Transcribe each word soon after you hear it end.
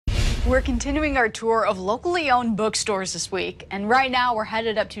We're continuing our tour of locally owned bookstores this week, and right now we're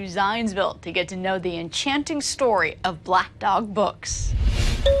headed up to Zionsville to get to know the enchanting story of Black Dog Books.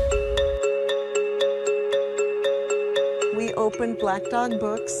 We opened Black Dog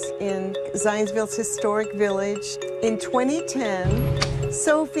Books in Zionsville's historic village. In 2010,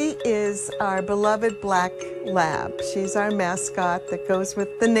 Sophie is our beloved black lab. She's our mascot that goes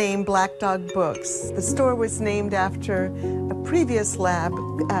with the name Black Dog Books. The store was named after a previous lab,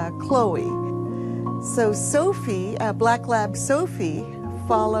 Chloe. So Sophie, Black Lab Sophie,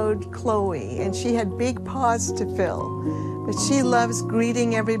 followed Chloe, and she had big paws to fill. But she loves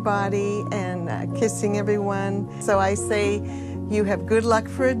greeting everybody and kissing everyone. So I say, you have good luck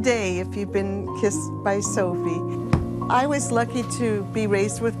for a day if you've been kissed by Sophie. I was lucky to be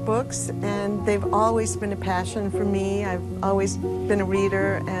raised with books, and they've always been a passion for me. I've always been a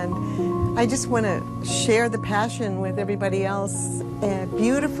reader, and I just want to share the passion with everybody else.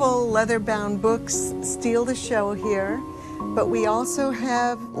 Beautiful leather-bound books steal the show here, but we also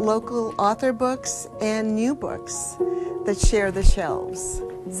have local author books and new books that share the shelves.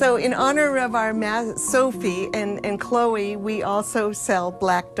 So in honor of our Sophie and Chloe, we also sell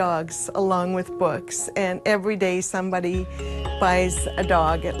black dogs along with books, and every day somebody buys a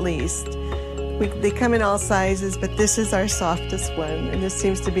dog at least. They come in all sizes, but this is our softest one, and this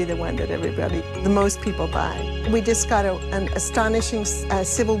seems to be the one that the most people buy. We just got an astonishing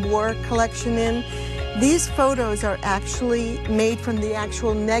Civil War collection in. These photos are actually made from the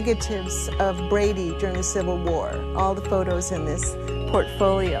actual negatives of Brady during the Civil War. All the photos in this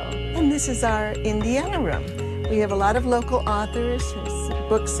portfolio. And this is our Indiana room. We have a lot of local authors. There's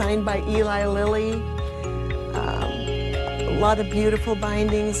books signed by Eli Lilly. A lot of beautiful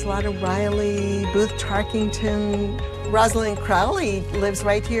bindings, a lot of Riley, Booth Tarkington. Rosalind Crowley lives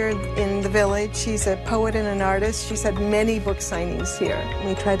right here in the village. She's a poet and an artist. She's had many book signings here.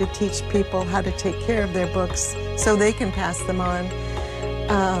 We try to teach people how to take care of their books so they can pass them on.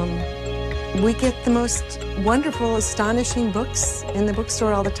 We get the most wonderful, astonishing books in the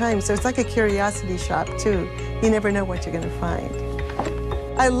bookstore all the time. So it's like a curiosity shop too. You never know what you're going to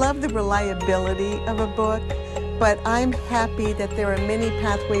find. I love the reliability of a book, but I'm happy that there are many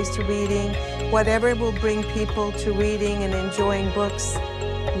pathways to reading. Whatever will bring people to reading and enjoying books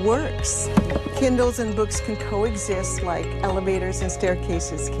works. Kindles and books can coexist like elevators and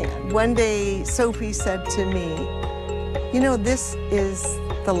staircases can. One day, Sophie said to me, you know, this is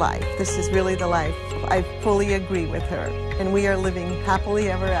the life. This is really the life. I fully agree with her, and we are living happily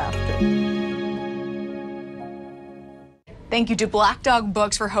ever after. Thank you to Black Dog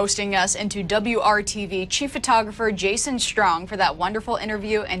Books for hosting us, and to WRTV Chief Photographer Jason Strong for that wonderful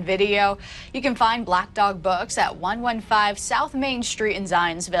interview and video. You can find Black Dog Books at 115 South Main Street in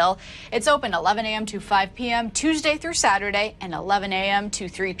Zionsville. It's open 11 a.m. to 5 p.m. Tuesday through Saturday and 11 a.m. to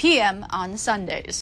 3 p.m. on Sundays.